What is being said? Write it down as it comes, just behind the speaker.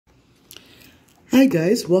Hi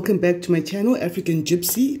guys, welcome back to my channel, African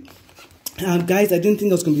Gypsy. Guys, I didn't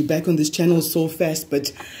think I was going to be back on this channel so fast,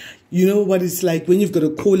 but you know what it's like when you've got a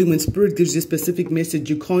calling, when Spirit gives you a specific message,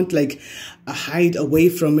 you can't hide away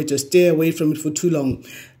from it or stay away from it for too long.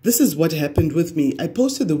 This is what happened with me. I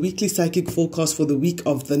posted the weekly psychic forecast for the week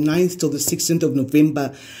of the 9th till the 16th of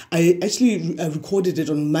November. I actually recorded it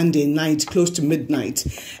on Monday night, close to midnight.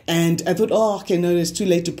 And I thought, oh, okay, no, it's too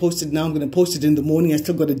late to post it now. I'm going to post it in the morning. I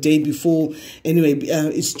still got a day before. Anyway,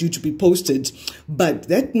 it's due to be posted. But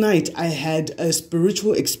that night, I had a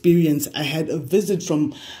spiritual experience. I had a visit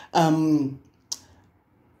from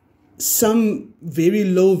some very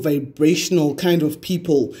low vibrational kind of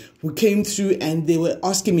people who came through, and they were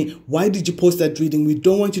asking me, why did you post that reading? We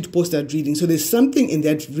don't want you to post that reading. So there's something in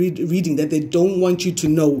that reading that they don't want you to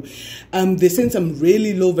know. They sent some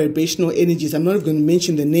really low vibrational energies. I'm not going to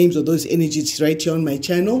mention the names of those energies right here on my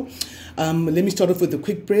channel. Let me start off with a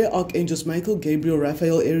quick prayer. Archangels Michael, Gabriel,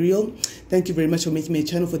 Raphael, Ariel, thank you very much for making me a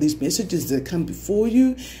channel for these messages that come before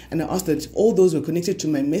you. And I ask that all those who are connected to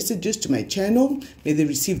my messages, to my channel, may they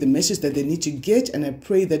receive the message that they need to get. And I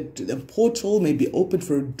pray that the portal may be opened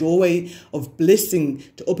for a doorway of blessing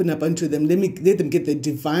to open up unto them. Let them get the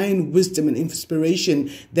divine wisdom and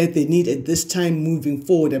inspiration that they need at this time moving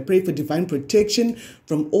forward. I pray for divine protection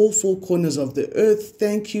from all four corners of the earth.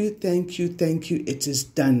 Thank you, thank you, thank you. It is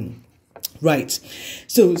done. Right.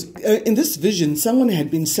 So in this vision, someone had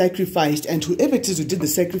been sacrificed, and whoever it is who did the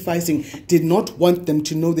sacrificing did not want them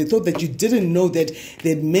to know. They thought that you didn't know that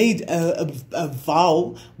they'd made a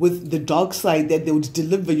vow with the dark side that they would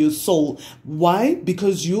deliver your soul. Why?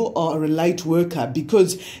 Because you are a light worker,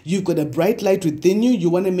 because you've got a bright light within you. You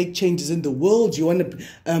want to make changes in the world. You want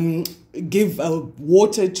to give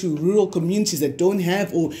water to rural communities that don't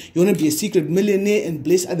have, or you want to be a secret millionaire and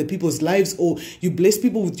bless other people's lives, or you bless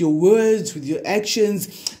people with your words, with your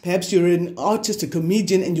actions. Perhaps you're an artist, a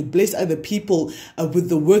comedian, and you bless other people with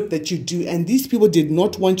the work that you do. And these people did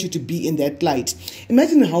not want you to be in that light.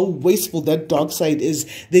 Imagine how wasteful that dark side is.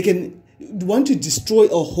 They can want to destroy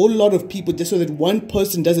a whole lot of people just so that one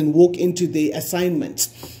person doesn't walk into their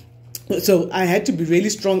assignments. So I had to be really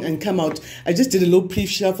strong and come out. I just did a little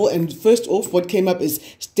pre-shuffle, and first off, what came up is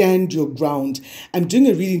stand your ground. I'm doing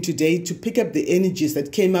a reading today to pick up the energies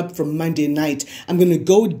that came up from Monday night. I'm going to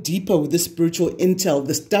go deeper with the spiritual intel,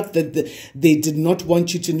 the stuff that they did not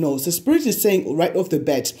want you to know. So Spirit is saying right off the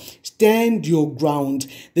bat, stand your ground.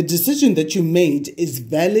 The decision that you made is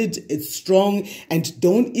valid, it's strong, and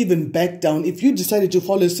don't even back down. If you decided to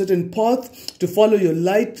follow a certain path, to follow your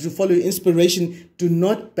light, to follow your inspiration, do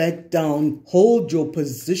not back down. Hold your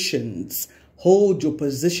positions. Hold your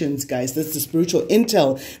positions, guys. That's the spiritual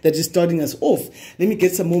intel that is starting us off. Let me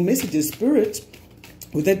get some more messages. Spirit,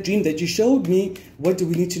 with that dream that you showed me, what do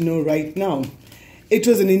we need to know right now? It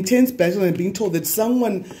was an intense battle, and being told that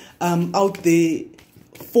someone out there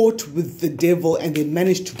fought with the devil and they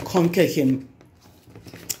managed to conquer him.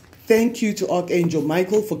 Thank you to Archangel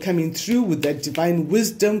Michael for coming through with that divine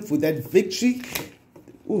wisdom, for that victory.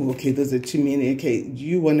 Oh, okay, those are too many. Okay,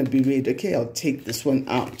 you want to be read. Okay, I'll take this one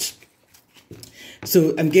out.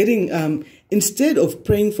 So I'm getting, instead of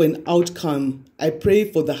praying for an outcome, I pray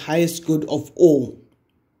for the highest good of all.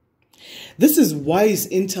 This is wise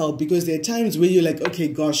intel, because there are times where you're like, okay,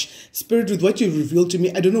 gosh, Spirit, with what you've revealed to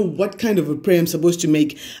me, I don't know what kind of a prayer I'm supposed to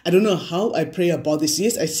make. I don't know how I pray about this.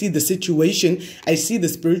 Yes, I see the situation. I see the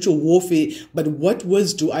spiritual warfare, but what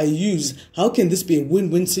words do I use? How can this be a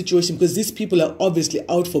win-win situation? Because these people are obviously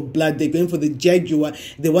out for blood. They're going for the jaguar.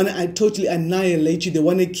 They want to totally annihilate you. They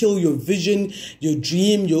want to kill your vision, your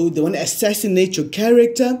dream. They want to assassinate your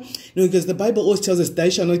character. You know, because the Bible always tells us, thou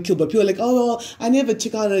shalt not kill. But people are like, oh, well, I never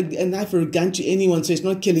took out a knife or a gun to anyone, so it's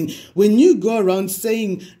not killing. When you go around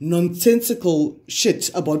saying nonsensical shit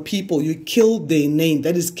about people, you kill their name.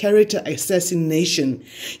 That is character assassination.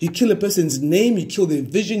 You kill a person's name, you kill their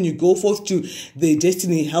vision, you go forth to their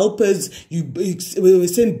destiny helpers, you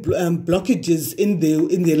send blockages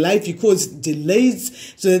in their life, you cause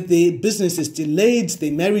delays so that their business is delayed,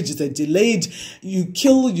 their marriages are delayed, you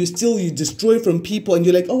kill, you steal, you destroy from people, and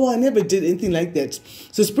you're like, oh, I never did anything like that.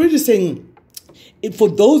 So Spirit is saying, for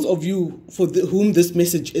those of you whom this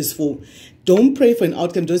message is for, don't pray for an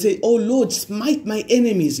outcome. Don't say, oh Lord, smite my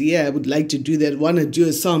enemies. Yeah, I would like to do that. I want to do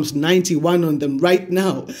a Psalms 91 on them right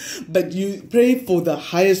now. But you pray for the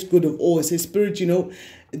highest good of all. Say, Spirit, you know,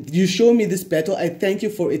 you show me this battle. I thank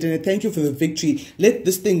you for it, and I thank you for the victory. Let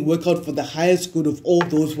this thing work out for the highest good of all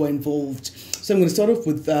those who are involved. So I'm going to start off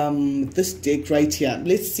with this deck right here.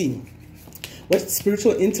 Let's see. What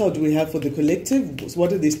spiritual intel do we have for the collective?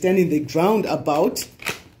 What are they standing their ground about?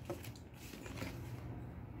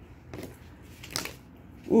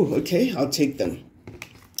 Oh, okay, I'll take them.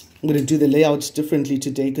 I'm going to do the layouts differently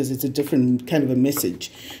today because it's a different kind of a message.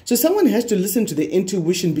 So someone has to listen to their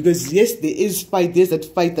intuition, because yes, there is fight. There's that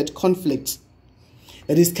fight, that conflict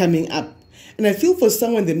that is coming up. And I feel for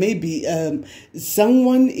someone, there may be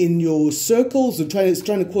someone in your circles who is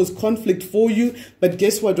trying to cause conflict for you. But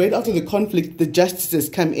guess what? Right after the conflict, the justice has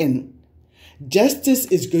come in. Justice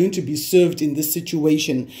is going to be served in this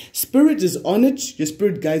situation. Spirit is on it. Your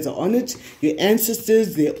spirit guides are on it. Your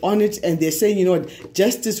ancestors, they're on it. And they're saying, you know what,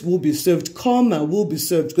 justice will be served. Karma will be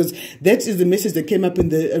served. Because that is the message that came up in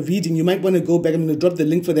the reading. You might want to go back. I'm going to drop the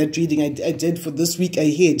link for that reading I did for this week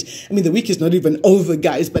ahead. I mean, the week is not even over,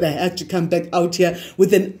 guys. But I had to come back out here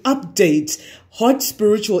with an update. Hot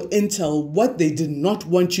spiritual intel, what they did not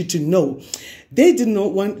want you to know. They did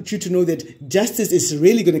not want you to know that justice is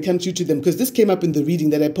really going to come to them, because this came up in the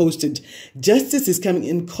reading that I posted. Justice is coming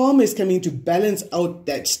in. Karma is coming to balance out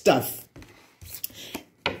that stuff.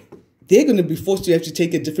 They're going to be forced to have to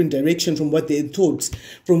take a different direction from what they had thought,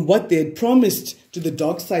 from what they had promised to the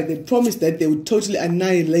dark side. They promised that they would totally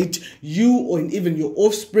annihilate you or even your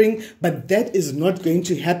offspring, but that is not going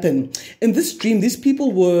to happen. In this dream, these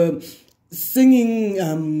people were singing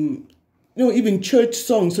even church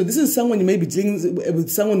songs. So this is someone, you may be dealing with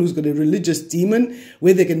someone who's got a religious demon,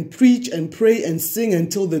 where they can preach and pray and sing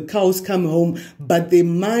until the cows come home, but their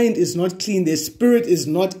mind is not clean, their spirit is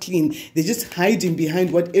not clean. They're just hiding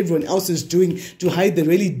behind what everyone else is doing to hide the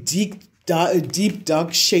really deep,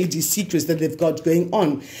 dark, shady secrets that they've got going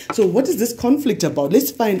on. So what is this conflict about?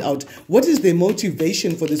 Let's find out. What is their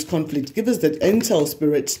motivation for this conflict? Give us that intel,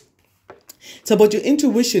 Spirit. It's about your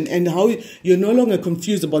intuition and how you're no longer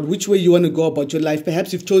confused about which way you want to go about your life.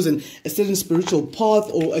 Perhaps you've chosen a certain spiritual path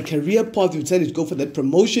or a career path. You decided to go for that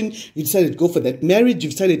promotion. You decided to go for that marriage. You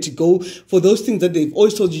decided to go for those things that they've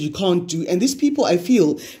always told you can't do. And these people, I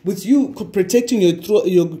feel, with you protecting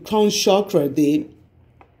your crown chakra there,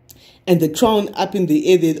 and the crown up in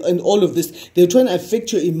the air, and all of this, they're trying to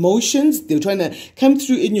affect your emotions. They're trying to come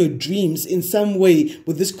through in your dreams in some way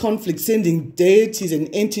with this conflict, sending deities and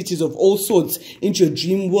entities of all sorts into your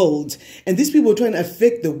dream world. And these people are trying to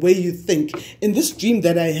affect the way you think. In this dream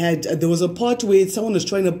that I had, there was a part where someone was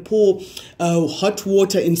trying to pour hot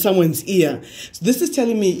water in someone's ear. So this is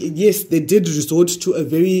telling me, yes, they did resort to a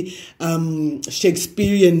very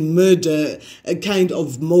Shakespearean murder kind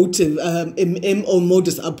of motive, MO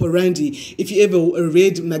modus operandi. If you ever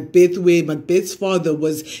read Macbeth, where Macbeth's father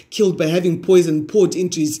was killed by having poison poured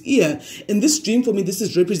into his ear, in this dream for me, this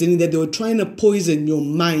is representing that they were trying to poison your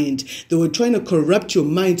mind. They were trying to corrupt your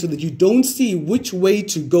mind so that you don't see which way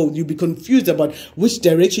to go. You'll be confused about which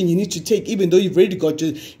direction you need to take, even though you've already got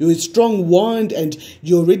your strong wand and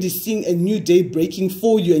you're already seeing a new day breaking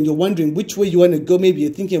for you, and you're wondering which way you want to go. Maybe you're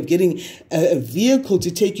thinking of getting a vehicle to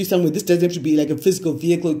take you somewhere. This doesn't have to be like a physical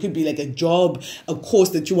vehicle. It could be like a job, a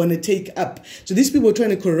course that you want to take up. So these people are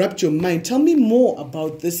trying to corrupt your mind. Tell me more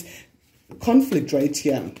about this conflict right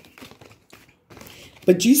here.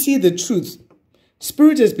 But you see the truth.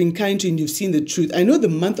 Spirit has been kind to you and you've seen the truth. I know the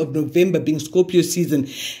month of November being Scorpio season,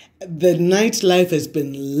 the nightlife has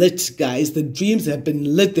been lit, guys. The dreams have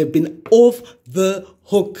been lit. They've been off the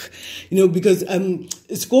hook, because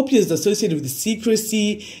Scorpio is associated with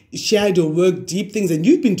secrecy, shadow work, deep things, and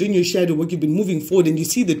you've been doing your shadow work. You've been moving forward, and you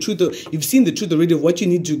see the truth. You've seen the truth already of what you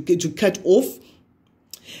need to cut off.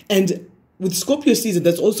 And with Scorpio season,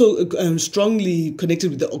 that's also strongly connected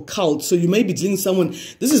with the occult. So you may be dealing with someone,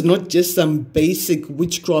 this is not just some basic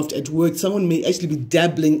witchcraft at work. Someone may actually be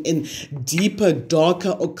dabbling in deeper,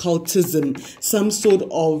 darker occultism, some sort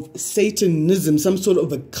of Satanism, some sort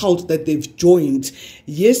of a cult that they've joined.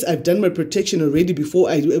 Yes, I've done my protection already before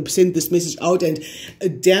I sent this message out. And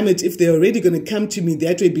damn it, if they're already going to come to me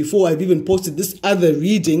that way before I've even posted this other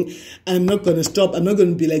reading, I'm not going to stop. I'm not going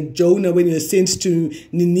to be like Jonah when he was sent to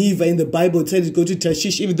Nineveh in the Bible. Decided to go to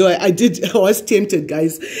Tarshish, even though I was tempted,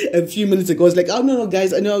 guys, a few minutes ago. I was like, oh no,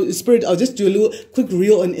 guys, I know, Spirit, I'll just do a little quick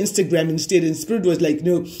reel on Instagram instead. And Spirit was like,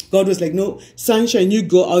 no, God was like, no, Sunshine, you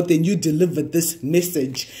go out there and you deliver this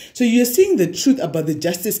message. So you're seeing the truth about the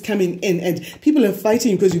justice coming in, and people are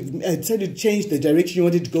fighting because you've decided to change the direction you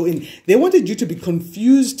wanted to go in. They wanted you to be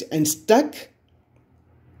confused and stuck,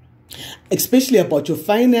 especially about your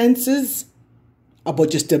finances,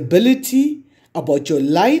 about your stability, about your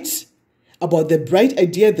light, about the bright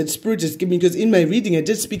idea that Spirit is giving. Because in my reading, I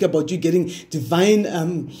did speak about you getting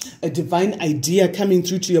a divine idea coming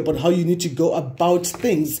through to you about how you need to go about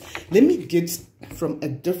things. Let me get from a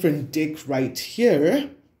different deck right here.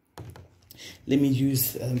 Let me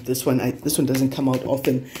use this one. This one doesn't come out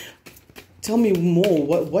often. Tell me more.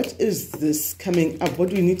 What is this coming up? What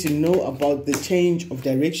do we need to know about the change of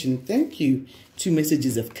direction? Thank you. two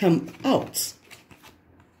messages have come out.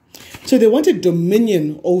 So they wanted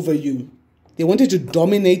dominion over you. They wanted to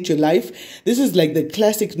dominate your life. This is like the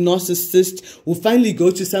classic narcissist who finally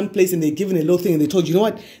goes to some place and they're given a little thing and they told, you know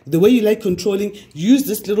what, the way you like controlling, use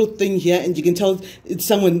this little thing here and you can tell it's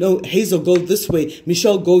someone, no, Hazel, go this way.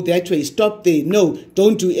 Michelle, go that way. Stop there. No,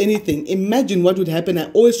 don't do anything. Imagine what would happen.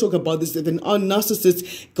 I always talk about this. If an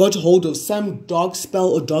narcissist got hold of some dark spell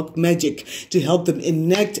or dark magic to help them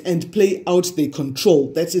enact and play out their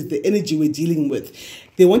control. That is the energy we're dealing with.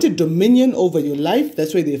 They wanted dominion over your life.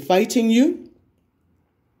 That's why they're fighting you.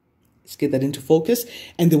 Let's get that into focus.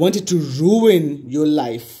 And they wanted to ruin your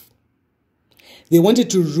life. They wanted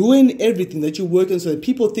to ruin everything that you work on so that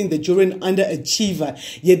people think that you're an underachiever.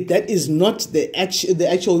 Yet that is not the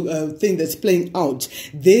actual thing that's playing out.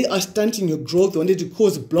 They are stunting your growth. They wanted to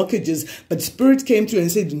cause blockages. But Spirit came through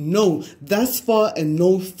and said, no, thus far and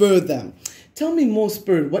no further. Tell me more,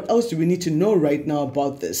 Spirit. What else do we need to know right now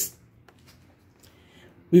about this?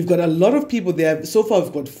 We've got a lot of people there. So far,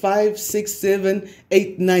 we've got 5, 6, 7,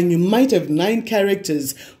 8, 9. You might have 9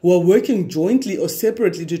 characters who are working jointly or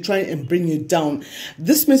separately to try and bring you down.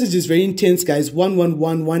 This message is very intense, guys.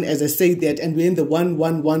 1111, as I say that. And we're in the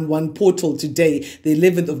 1111 portal today, the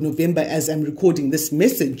 11th of November, as I'm recording this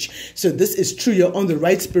message. So this is true. You're on the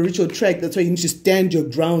right spiritual track. That's why you need to stand your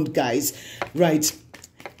ground, guys. Right.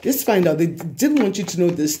 Let's find out. They didn't want you to know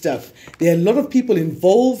this stuff. There are a lot of people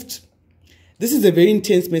involved. This is a very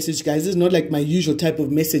intense message, guys. This is not like my usual type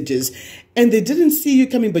of messages. And they didn't see you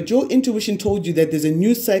coming, but your intuition told you that there's a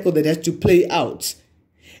new cycle that has to play out.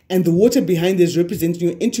 And the water behind this representing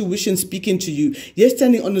your intuition speaking to you. You're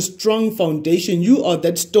standing on a strong foundation. You are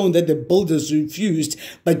that stone that the builders refused,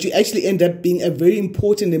 but you actually end up being a very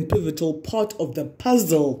important and pivotal part of the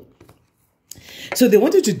puzzle. So they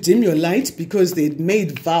wanted to dim your light because they'd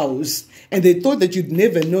made vows and they thought that you'd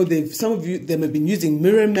never know. Some of them have been using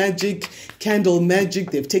mirror magic, candle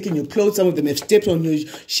magic. They've taken your clothes. Some of them have stepped on your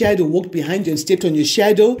shadow, walked behind you and stepped on your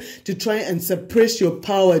shadow to try and suppress your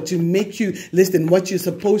power, to make you less than what you're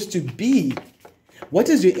supposed to be. What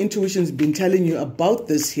has your intuition been telling you about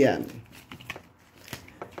this here?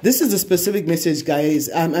 This is a specific message, guys.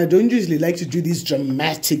 I don't usually like to do these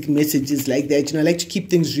dramatic messages like that. You know, I like to keep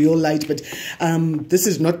things real light, but this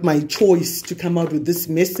is not my choice to come out with this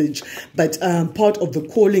message. But part of the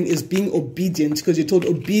calling is being obedient, because you're told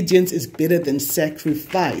obedience is better than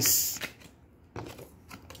sacrifice.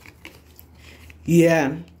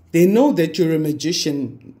 Yeah. They know that you're a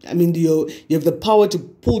magician. I mean, you have the power to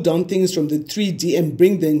pull down things from the 3D and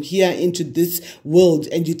bring them here into this world.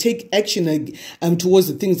 And you take action towards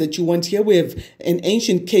the things that you want. Here we have an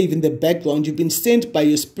ancient cave in the background. You've been sent by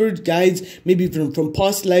your spirit guides, maybe from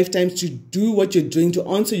past lifetimes, to do what you're doing, to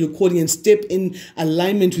answer your calling and step in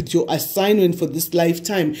alignment with your assignment for this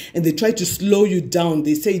lifetime. And they try to slow you down.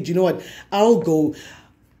 They say, you know what, I'll go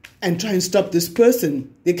and try and stop this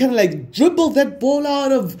person. They kind of like dribble that ball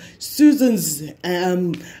out of Susan's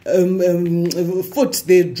foot.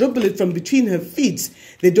 They dribble it from between her feet.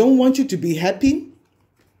 They don't want you to be happy.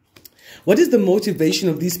 What is the motivation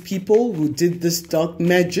of these people who did this dark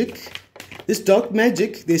magic? This dark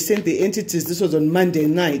magic, they sent the entities. This was on Monday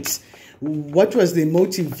night. What was their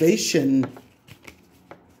motivation?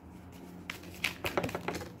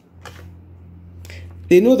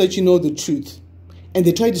 They know that you know the truth. And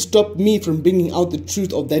they tried to stop me from bringing out the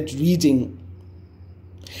truth of that reading.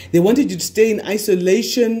 They wanted you to stay in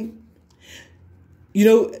isolation. You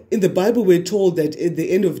know, in the Bible, we're told that at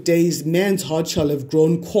the end of days, man's heart shall have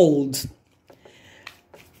grown cold.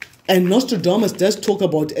 And Nostradamus does talk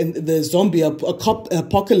about the zombie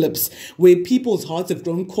apocalypse, where people's hearts have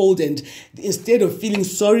grown cold, and instead of feeling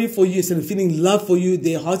sorry for you, instead of feeling love for you,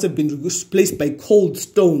 their hearts have been replaced by cold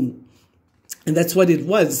stone. And that's what it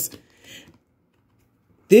was.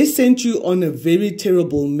 They sent you on a very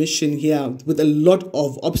terrible mission here with a lot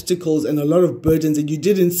of obstacles and a lot of burdens, and you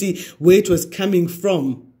didn't see where it was coming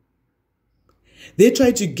from. They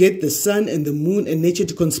tried to get the sun and the moon and nature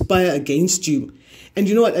to conspire against you. And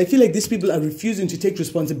you know what? I feel like these people are refusing to take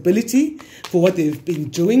responsibility for what they've been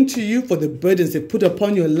doing to you, for the burdens they've put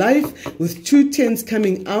upon your life. With 2 10s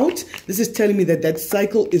coming out, this is telling me that that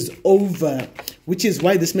cycle is over, which is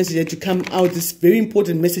why this message had to come out. This very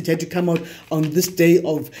important message had to come out on this day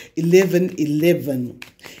of 11/11.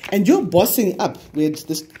 And you're bossing up with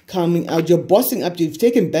this coming out. You're bossing up. You've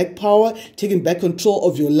taken back power, taken back control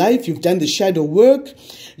of your life. You've done the shadow work.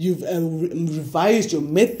 You've revised your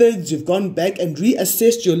methods. You've gone back and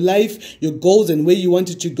reassessed your life, your goals, and where you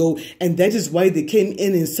wanted to go. And that is why they came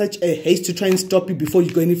in such a haste to try and stop you before you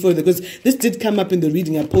go any further. Because this did come up in the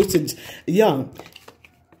reading I posted. Yeah.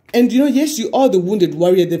 And yes, you are the wounded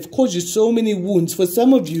warrior. They've caused you so many wounds. For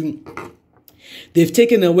some of you, they've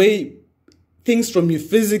taken away things from you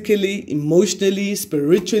physically, emotionally,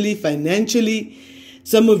 spiritually, financially.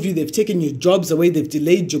 Some of you, they've taken your jobs away. They've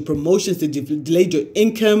delayed your promotions. They've delayed your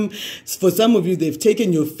income. For some of you, they've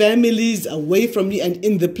taken your families away from you. And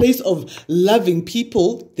in the place of loving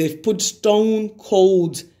people, they've put stone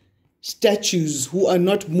cold statues who are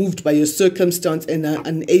not moved by your circumstance and are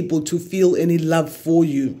unable to feel any love for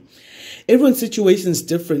you. Everyone's situation is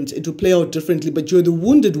different. It will play out differently, but you're the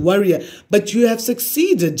wounded warrior, but you have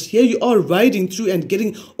succeeded. Here you are riding through and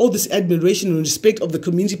getting all this admiration and respect of the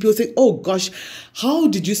community. People say, oh gosh, how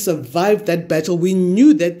did you survive that battle? We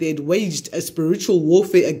knew that they had waged a spiritual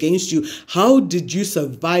warfare against you. How did you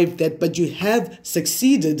survive that? But you have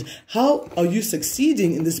succeeded. How are you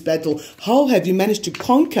succeeding in this battle? How have you managed to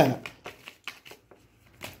conquer?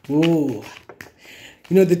 Oh,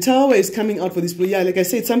 the tower is coming out for this. But yeah, like I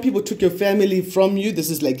said, some people took your family from you. This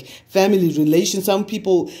is like family relations. Some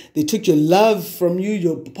people, they took your love from you,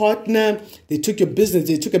 your partner. They took your business.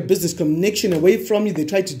 They took a business connection away from you. They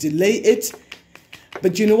tried to delay it.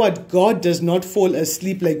 But you know what? God does not fall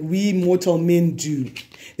asleep like we mortal men do.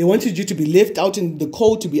 They wanted you to be left out in the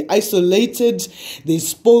cold, to be isolated. They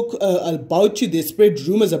spoke about you. They spread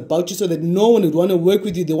rumors about you so that no one would want to work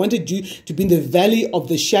with you. They wanted you to be in the valley of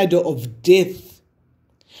the shadow of death.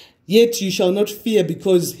 Yet you shall not fear,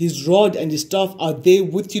 because his rod and his staff are there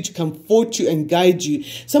with you to comfort you and guide you.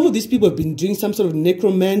 Some of these people have been doing some sort of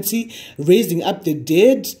necromancy, raising up the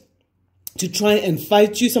dead to try and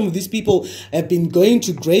fight you. Some of these people have been going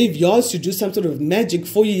to graveyards to do some sort of magic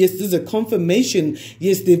for you. Yes, this is a confirmation.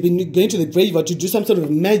 Yes, they've been going to the graveyard to do some sort of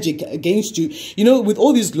magic against you. With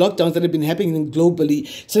all these lockdowns that have been happening globally,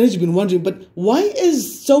 sometimes you've been wondering, but why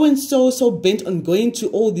is so-and-so so bent on going to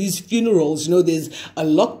all these funerals? There's a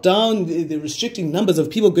lockdown, they're restricting numbers of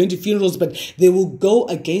people going to funerals, but they will go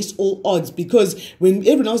against all odds, because when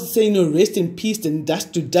everyone else is saying, rest in peace and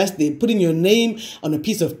dust to dust, they're putting your name on a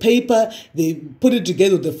piece of paper. They put it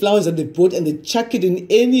together with the flowers that they brought, and they chuck it in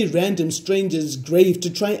any random stranger's grave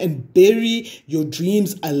to try and bury your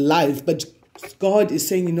dreams alive. But God is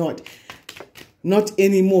saying, not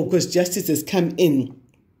anymore, because justice has come in.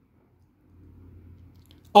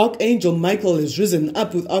 Archangel Michael has risen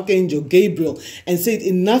up with Archangel Gabriel and said,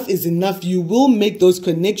 enough is enough. You will make those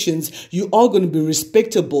connections. You are going to be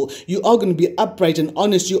respectable. You are going to be upright and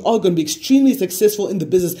honest. You are going to be extremely successful in the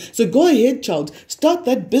business. So go ahead, child. Start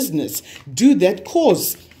that business. Do that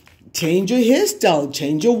course. Change your hairstyle,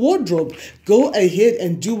 change your wardrobe. Go ahead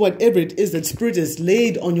and do whatever it is that Spirit has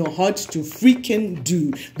laid on your heart to freaking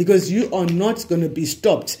do, because you are not going to be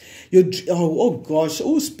stopped. Oh gosh.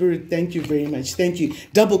 Oh, Spirit, thank you very much. Thank you.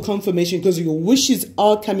 Double confirmation, because your wishes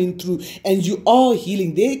are coming through and you are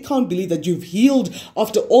healing. They can't believe that you've healed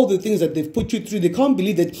after all the things that they've put you through. They can't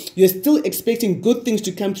believe that you're still expecting good things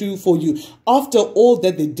to come through for you after all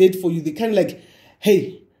that they did for you. They're kind of like,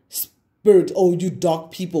 hey, Spirit, oh, you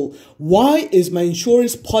dark people, why is my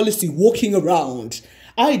insurance policy walking around?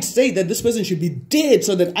 I'd say that this person should be dead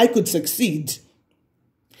so that I could succeed.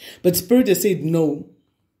 But Spirit has said, no.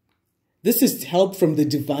 This is help from the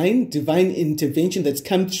divine intervention that's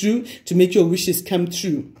come through to make your wishes come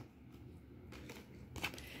true.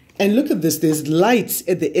 And look at this, there's lights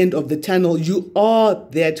at the end of the tunnel. You are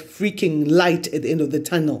that freaking light at the end of the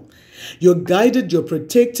tunnel. You're guided, you're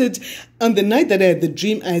protected. On the night that I had the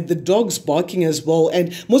dream, I had the dogs barking as well. And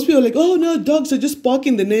most people are like, oh no, dogs are just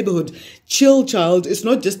barking in the neighborhood. Chill, child. It's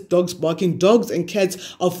not just dogs barking. Dogs and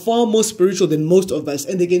cats are far more spiritual than most of us.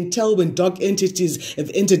 And they can tell when dark entities have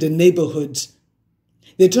entered a neighborhood.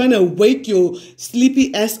 They're trying to wake your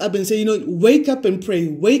sleepy ass up and say, wake up and pray.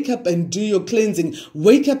 Wake up and do your cleansing.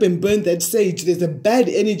 Wake up and burn that sage. There's a bad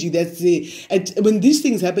energy that's there. And when these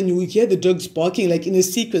things happen, you will hear the dogs barking like in a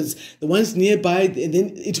sequence. The ones nearby, and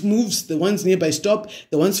then it moves. The ones nearby stop.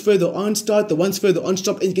 The ones further on start. The ones further on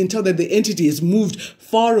stop. And you can tell that the entity has moved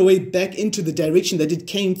far away back into the direction that it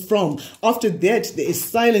came from. After that, there is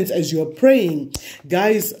silence as you're praying.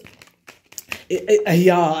 Guys,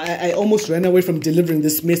 I almost ran away from delivering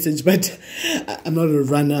this message, but I'm not a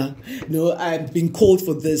runner. I've been called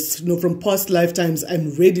for this. From past lifetimes,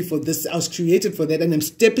 I'm ready for this. I was created for that, and I'm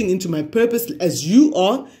stepping into my purpose as you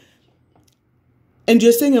are. And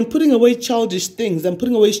you're saying, I'm putting away childish things. I'm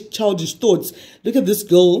putting away childish thoughts. Look at this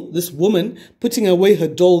girl, this woman, putting away her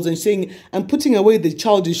dolls and saying, I'm putting away the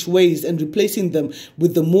childish ways and replacing them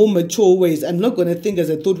with the more mature ways. I'm not going to think as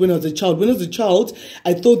I thought when I was a child. When I was a child,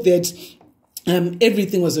 I thought that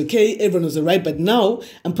everything was okay, everyone was all right, but now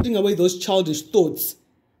I'm putting away those childish thoughts.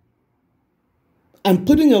 I'm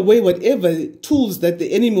putting away whatever tools that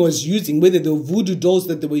the enemy was using, whether they were voodoo dolls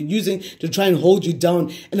that they were using to try and hold you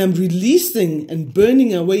down. And I'm releasing and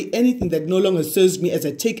burning away anything that no longer serves me as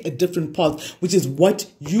I take a different path, which is what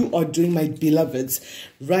you are doing, my beloveds.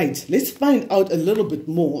 Right, let's find out a little bit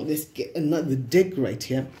more. Let's get another deck right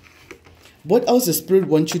here. What else does Spirit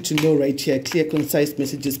want you to know right here? Clear, concise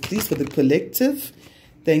messages, please, for the collective.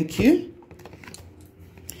 Thank you.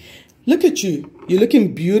 Look at you. You're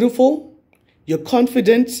looking beautiful. You're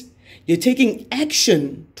confident. You're taking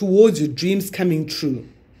action towards your dreams coming true.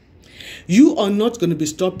 You are not going to be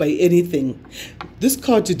stopped by anything. This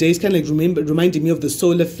card today is kind of like reminding me of the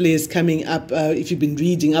solar flares coming up. If you've been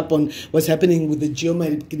reading up on what's happening with the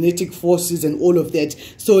geomagnetic forces and all of that,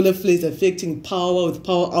 solar flares affecting power with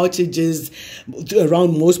power outages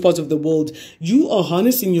around most parts of the world. You are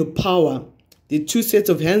harnessing your power. The two sets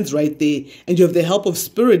of hands right there, and you have the help of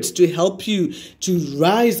spirits to help you to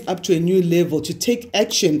rise up to a new level, to take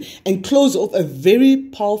action and close off a very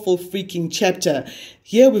powerful freaking chapter.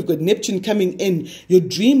 Here we've got Neptune coming in. Your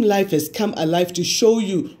dream life has come alive to show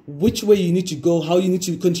you which way you need to go, how you need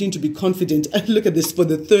to continue to be confident. And look at this for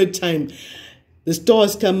the third time. The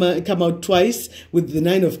stars come out twice with the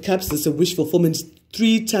Nine of Cups. That's a wish fulfillment.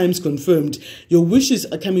 3 times confirmed. Your wishes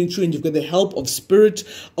are coming true, and you've got the help of Spirit,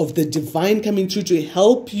 of the divine coming true to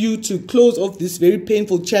help you to close off this very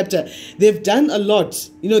painful chapter. They've done a lot.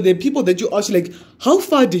 You know, there are people that you ask, like, how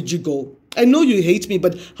far did you go? I know you hate me,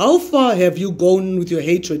 but how far have you gone with your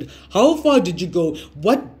hatred? How far did you go?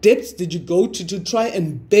 What depths did you go to try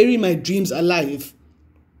and bury my dreams alive?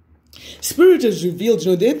 Spirit has revealed,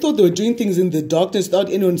 you know, they thought they were doing things in the darkness without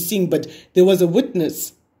anyone seeing, but there was a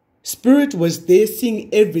witness. Spirit was there seeing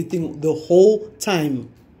everything the whole time.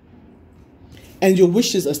 And your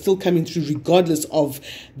wishes are still coming through regardless of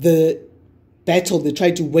the battle they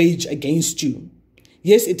tried to wage against you.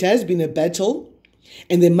 Yes, it has been a battle,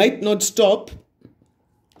 and they might not stop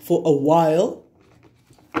for a while.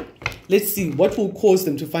 Let's see what will cause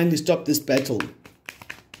them to finally stop this battle.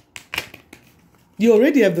 You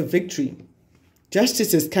already have the victory.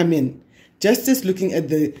 Justice has come in. Justice looking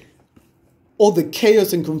at all the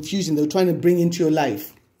chaos and confusion they're trying to bring into your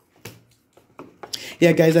life.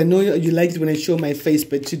 Yeah, guys, I know you like it when I show my face,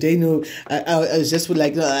 but today, no, I was just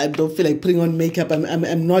like, no, I don't feel like putting on makeup.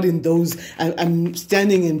 I'm not in those. I'm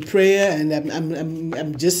standing in prayer, and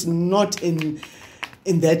I'm just not in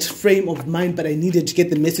that frame of mind. But I needed to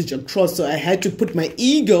get the message across, so I had to put my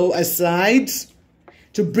ego aside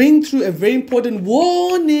to bring through a very important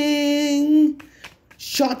warning.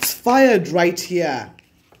 Shots fired right here.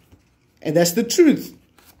 And that's the truth.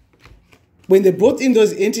 When they brought in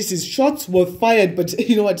those entities, shots were fired. But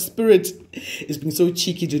you know what? Spirit is being so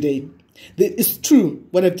cheeky today. It's true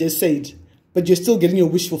what I've just said. But you're still getting your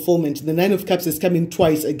wish fulfillment. The Nine of Cups has come in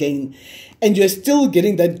twice again. And you're still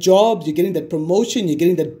getting that job. You're getting that promotion. You're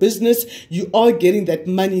getting that business. You are getting that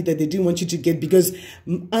money that they didn't want you to get. Because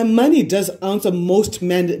money does answer most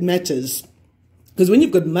matters. Because when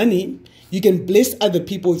you've got money, you can bless other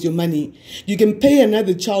people with your money. You can pay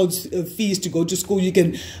another child's fees to go to school. You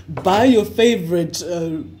can buy your favorite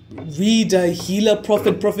reader, healer,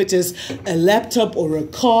 prophet, prophetess, a laptop or a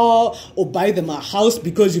car, or buy them a house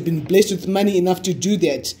because you've been blessed with money enough to do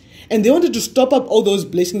that. And they wanted to stop up all those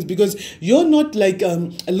blessings because you're not like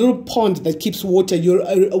a little pond that keeps water. You're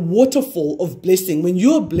a waterfall of blessing. When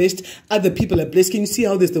you're blessed, other people are blessed. Can you see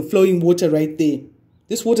how there's the flowing water right there?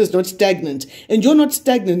 This water is not stagnant. And you're not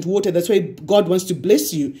stagnant water. That's why God wants to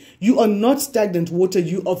bless you. You are not stagnant water.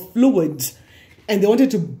 You are fluid. And they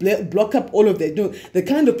wanted to block up all of that. You know, the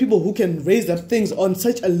kind of people who can raise up things on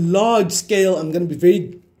such a large scale. I'm going to be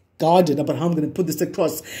very guarded about how I'm going to put this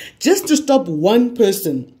across. Just to stop one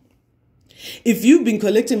person. If you've been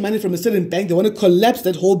collecting money from a certain bank, they want to collapse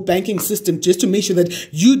that whole banking system just to make sure that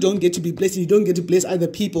you don't get to be blessed and you don't get to bless other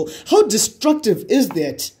people. How destructive is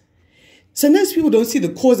that? Sometimes people don't see the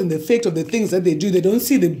cause and the effect of the things that they do. They don't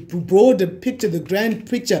see the broader picture, the grand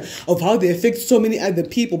picture of how they affect so many other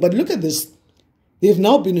people. But look at this. They've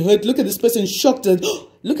now been hurt. Look at this person shocked.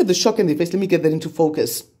 Look at the shock in their face. Let me get that into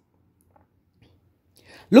focus.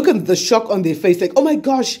 Look at the shock on their face. Like, oh my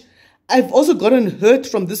gosh, I've also gotten hurt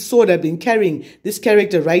from this sword I've been carrying. This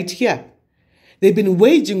character right here. They've been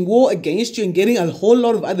waging war against you and getting a whole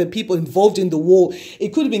lot of other people involved in the war.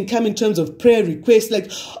 It could have been come in terms of prayer requests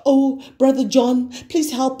like, oh, Brother John,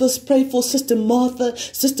 please help us pray for Sister Martha.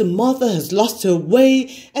 Sister Martha has lost her way.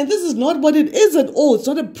 And this is not what it is at all. It's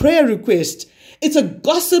not a prayer request. It's a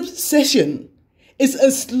gossip session. It's a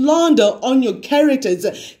slander on your character. It's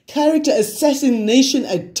a character assassination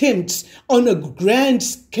attempt on a grand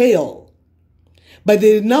scale. But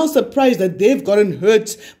they're now surprised that they've gotten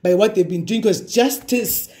hurt by what they've been doing because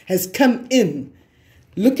justice has come in.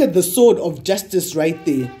 Look at the sword of justice right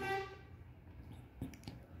there.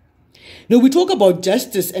 Now, we talk about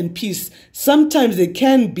justice and peace. Sometimes there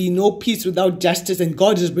can be no peace without justice, and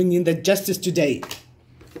God is bringing in that justice today.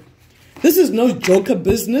 This is no joker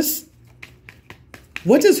business.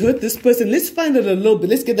 What has hurt this person? Let's find out a little bit.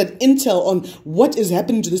 Let's get that intel on what is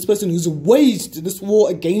happening to this person who's waged this war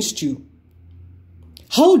against you.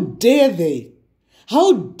 How dare they?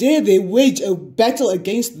 How dare they wage a battle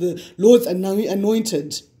against the Lord's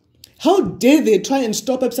anointed? How dare they try and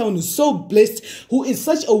stop up someone who's so blessed, who is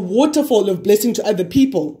such a waterfall of blessing to other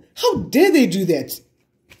people? How dare they do that?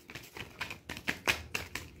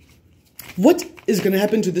 What is going to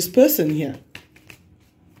happen to this person here?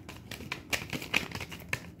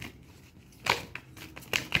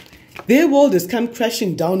 Their world has come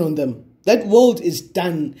crashing down on them. That world is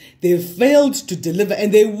done. They've failed to deliver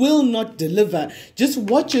and they will not deliver. Just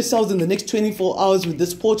watch yourselves in the next 24 hours with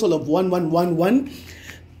this portal of 1111.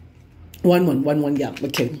 1111, yeah,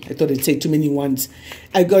 okay. I thought I'd say too many ones.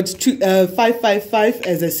 I got 555.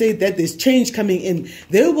 As I say that, there's change coming in.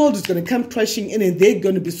 Their world is going to come crashing in and they're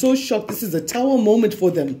going to be so shocked. This is a tower moment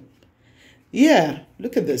for them. Yeah,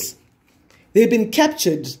 look at this. They've been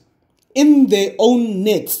captured in their own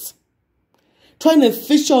nets, trying to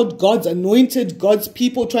fish out God's anointed, God's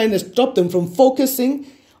people, trying to stop them from focusing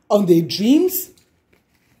on their dreams.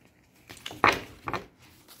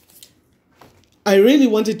 I really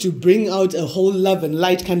wanted to bring out a whole love and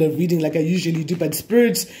light kind of reading like I usually do, but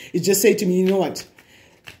Spirit is just saying to me, you know what?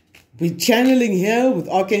 We're channeling here with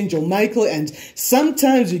Archangel Michael, and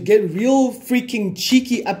sometimes you get real freaking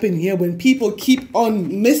cheeky up in here when people keep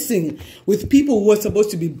on messing with people who are supposed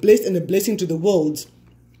to be blessed and a blessing to the world.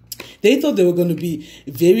 They thought they were going to be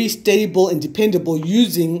very stable and dependable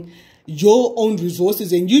using your own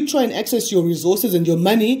resources, and you try and access your resources and your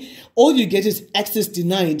money, all you get is access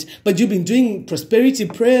denied. But you've been doing prosperity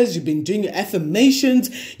prayers, you've been doing your affirmations,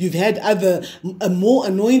 you've had other more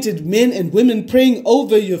anointed men and women praying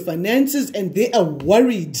over your finances, and they are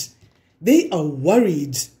worried. They are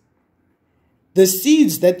worried. The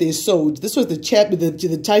seeds that they sowed, this was the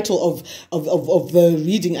title of the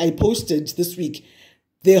reading I posted this week.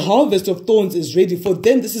 Their harvest of thorns is ready. For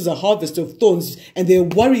them, this is a harvest of thorns. And they're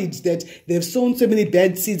worried that they've sown so many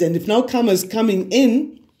bad seeds. And if now karma's coming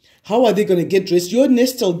in, how are they going to get dressed? You're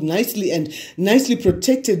nestled nicely and nicely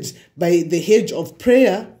protected by the hedge of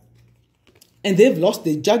prayer. And they've lost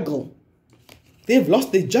their juggle. They've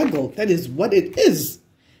lost their juggle. That is what it is.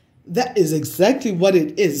 That is exactly what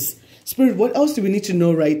it is. Spirit, what else do we need to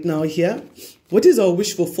know right now here? What is our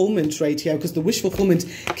wish fulfillment right here? Because the wish fulfillment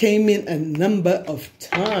came in a number of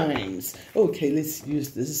times. Okay, let's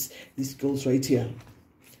use these girls right here.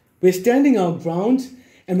 We're standing our ground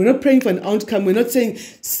and we're not praying for an outcome. We're not saying,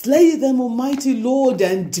 slay them, Almighty Lord,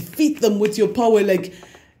 and defeat them with your power. Like,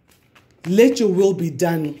 let your will be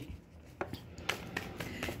done.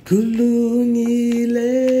 Kulungile,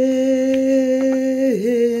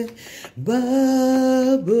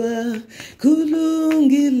 Baba,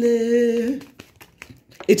 kulungile.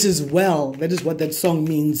 It is well. That is what that song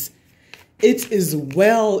means. It is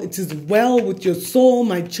well. It is well with your soul,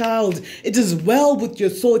 my child. It is well with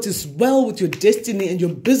your soul. It is well with your destiny and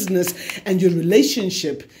your business and your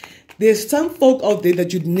relationship. There's some folk out there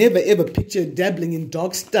that you'd never ever picture dabbling in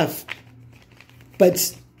dark stuff.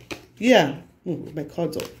 But yeah, my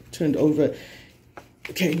cards are turned over.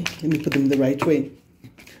 Okay, let me put them the right way.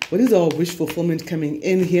 What is our wish fulfillment coming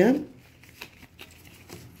in here?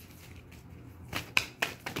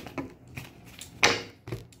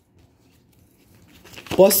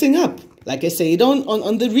 Bossing up, like I said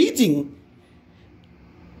on the reading.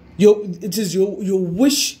 It is your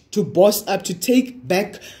wish to boss up, to take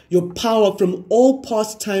back your power from all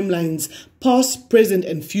past timelines, past, present,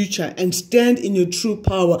 and future, and stand in your true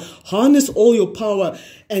power. Harness all your power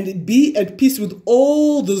and be at peace with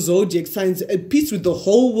all the zodiac signs, at peace with the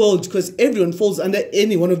whole world, because everyone falls under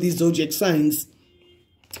any one of these zodiac signs.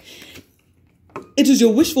 It is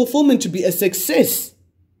your wish fulfillment to be a success,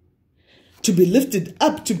 to be lifted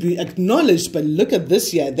up, to be acknowledged. But look at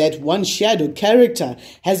this here, that one shadow character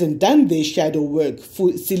hasn't done their shadow work.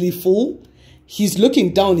 Silly fool. He's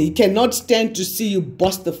looking down. He cannot stand to see you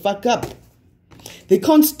boss the fuck up. They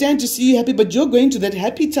can't stand to see you happy, but you're going to that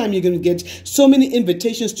happy time. You're going to get so many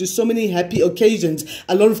invitations to so many happy occasions,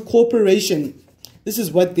 a lot of cooperation. This is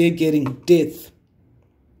what they're getting, death.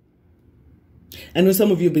 I know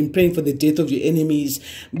some of you have been praying for the death of your enemies,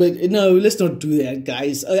 but no, let's not do that,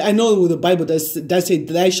 guys. I know the Bible does say,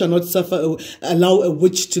 thou shalt not suffer, allow a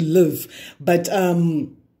witch to live. But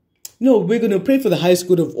No, we're going to pray for the highest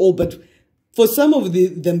good of all. But for some of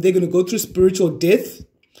them, they're going to go through spiritual death.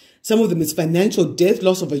 Some of them it's financial death,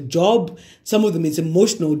 loss of a job. Some of them it's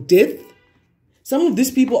emotional death. Some of these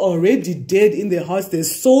people are already dead in their hearts. They're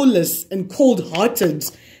soulless and cold-hearted.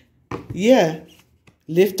 Yeah,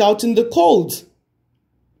 left out in the cold.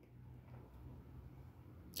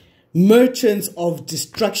 Merchants of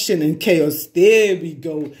destruction and chaos. There we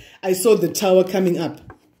go. I saw the tower coming up.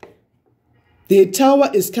 The tower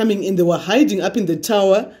is coming in. They were hiding up in the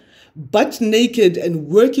tower, butt naked and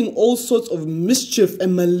working all sorts of mischief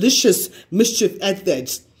and malicious mischief at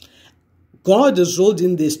that. God has rolled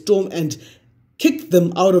in their storm and kicked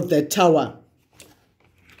them out of that tower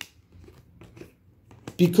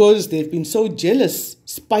because they've been so jealous,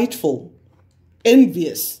 spiteful,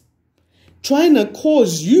 envious, trying to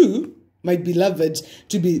cause you, my beloved,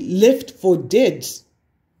 to be left for dead.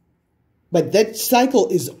 But that cycle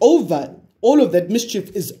is over. All of that mischief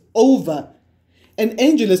is over. An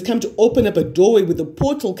angel has come to open up a doorway with a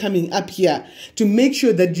portal coming up here to make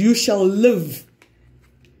sure that you shall live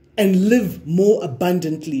and live more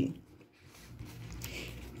abundantly.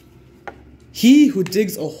 He who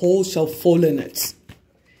digs a hole shall fall in it.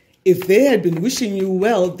 If they had been wishing you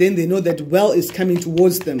well, then they know that well is coming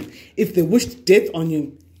towards them. If they wished death on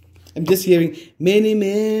you, I'm just hearing, many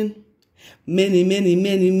men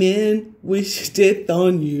wish death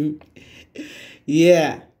on you.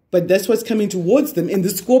 Yeah, but that's what's coming towards them in the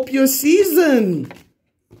Scorpio season.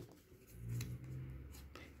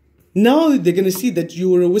 Now they're going to see that you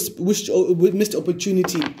were a missed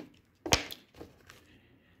opportunity.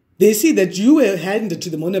 They see that you were handed to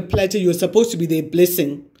them on a platter. You were supposed to be their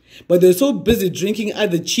blessing. But they're so busy drinking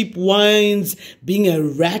other cheap wines, being a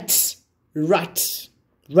rat right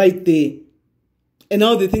there. And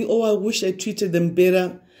now they think, oh, I wish I treated them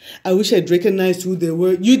better. I wish I'd recognized who they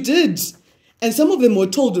were. You did. And some of them were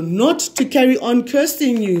told not to carry on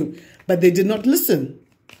cursing you, but they did not listen.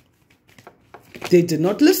 They did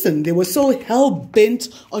not listen. They were so hell-bent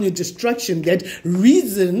on your destruction that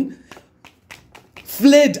reason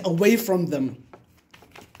fled away from them.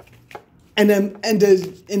 And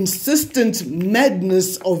the insistent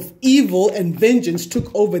madness of evil and vengeance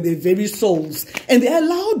took over their very souls. And they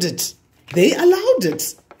allowed it. They allowed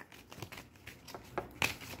it.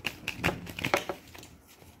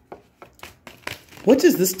 What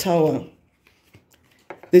is this tower?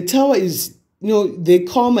 The tower is, their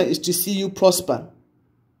karma is to see you prosper.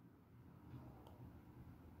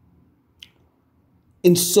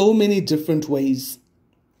 In so many different ways.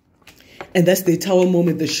 And that's the tower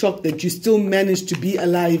moment, the shock that you still managed to be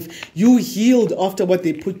alive. You healed after what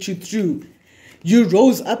they put you through. You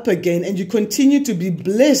rose up again and you continue to be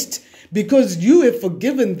blessed because you have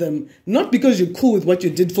forgiven them. Not because you're cool with what you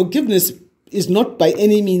did. Forgiveness is not by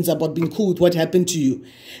any means about being cool with what happened to you.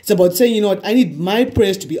 It's about saying, you know what, I need my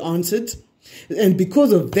prayers to be answered. And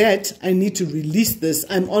because of that, I need to release this.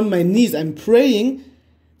 I'm on my knees. I'm praying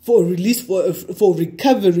for a release, for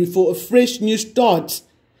recovery, for a fresh new start.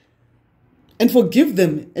 And forgive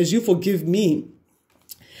them as you forgive me,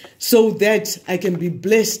 so that I can be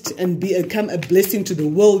blessed and become a blessing to the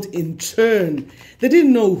world in turn. They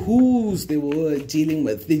didn't know whose they were dealing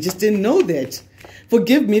with. They just didn't know that.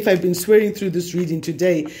 Forgive me if I've been swearing through this reading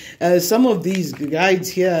today. Some of these guides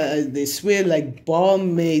here, they swear like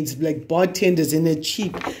barmaids, like bartenders in a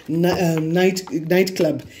cheap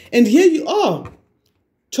nightclub. And here you are,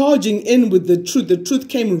 charging in with the truth. The truth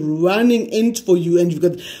came running in for you, and you've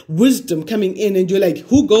got wisdom coming in, and you're like,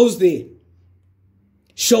 who goes there?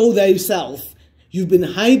 Show thyself. You've been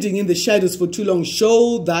hiding in the shadows for too long.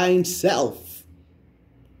 Show thyself.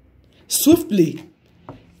 Swiftly,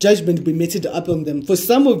 judgment will be meted up on them. For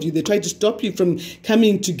some of you, they try to stop you from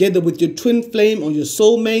coming together with your twin flame or your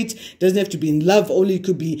soulmate. Doesn't have to be in love only. It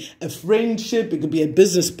could be a friendship. It could be a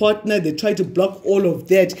business partner. They try to block all of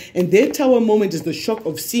that. And their tower moment is the shock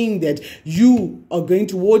of seeing that you are going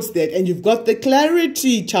towards that. And you've got the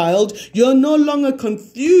clarity, child. You're no longer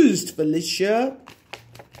confused, Felicia.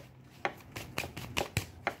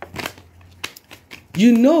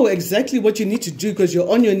 You know exactly what you need to do because you're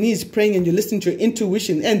on your knees praying and you're listening to your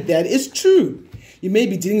intuition. And that is true. You may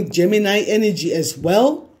be dealing with Gemini energy as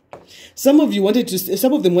well. Some of them wanted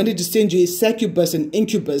to send you a succubus and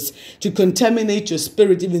incubus to contaminate your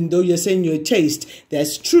spirit, even though you're saying you're chaste.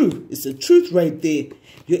 That's true. It's the truth right there.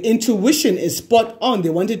 Your intuition is spot on. They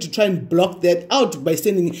wanted to try and block that out by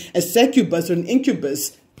sending a succubus or an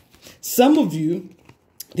incubus. Some of you,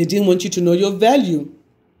 they didn't want you to know your value.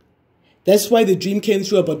 That's why the dream came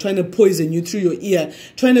through about trying to poison you through your ear,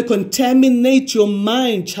 trying to contaminate your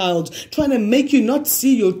mind, child, trying to make you not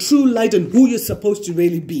see your true light and who you're supposed to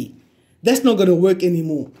really be. That's not going to work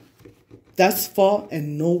anymore. thus far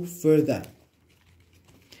and no further.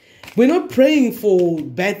 We're not praying for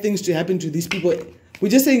bad things to happen to these people. We're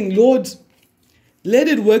just saying, Lord, let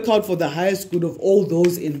it work out for the highest good of all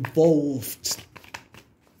those involved.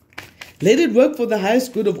 Let it work for the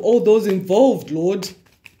highest good of all those involved, Lord.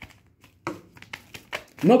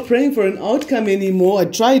 I'm not praying for an outcome anymore. I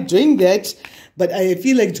tried doing that, but I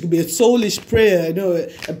feel like it could be a soulish prayer,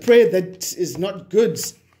 a prayer that is not good.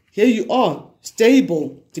 Here you are,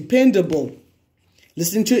 stable, dependable.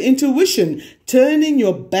 Listen to your intuition, turning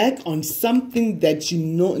your back on something that you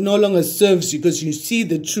no longer serves you because you see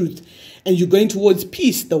the truth and you're going towards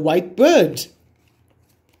peace, the white bird.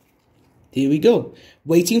 Here we go.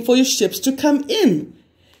 Waiting for your ships to come in.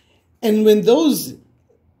 And when those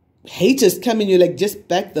haters come in, you're like, just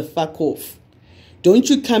back the fuck off. Don't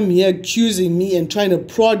you come here accusing me and trying to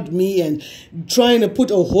prod me and trying to put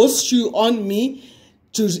a horseshoe on me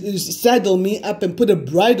to saddle me up and put a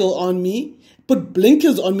bridle on me, put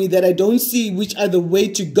blinkers on me that I don't see which other way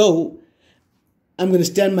to go. I'm going to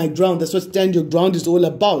stand my ground. That's what stand your ground is all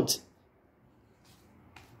about.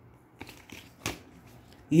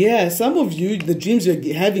 Yeah, some of you, the dreams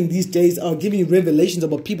you're having these days are giving you revelations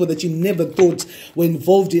about people that you never thought were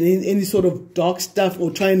involved in any sort of dark stuff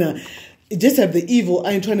or trying to just have the evil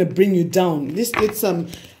eye and trying to bring you down. Let's get some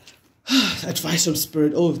advice from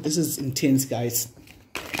Spirit. Oh, this is intense, guys.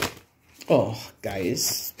 Oh, guys,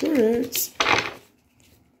 Spirit.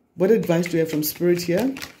 What advice do you have from Spirit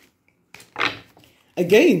here?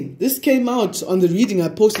 Again, this came out on the reading I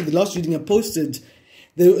posted, the last reading I posted.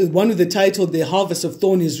 The one with the title, The Harvest of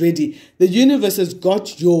Thorn is Ready. The universe has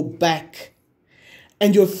got your back.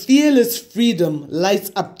 And your fearless freedom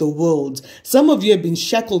lights up the world. Some of you have been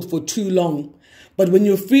shackled for too long. But when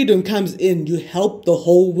your freedom comes in, you help the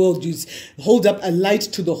whole world. You hold up a light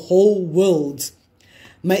to the whole world.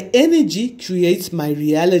 My energy creates my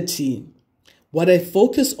reality. What I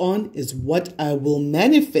focus on is what I will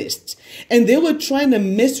manifest. And they were trying to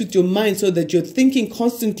mess with your mind so that you're thinking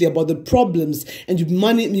constantly about the problems and you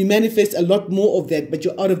manifest a lot more of that, but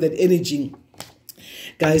you're out of that energy.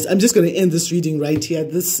 Guys, I'm just going to end this reading right here.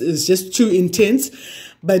 This is just too intense.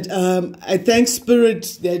 But I thank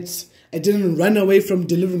Spirit that I didn't run away from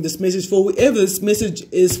delivering this message. For whoever this message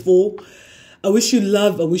is for, I wish you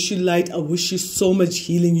love, I wish you light, I wish you so much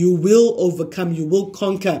healing. You will overcome, you will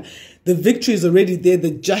conquer. The victory is already there. The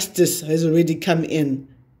justice has already come in.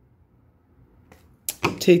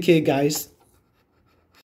 Take care, guys.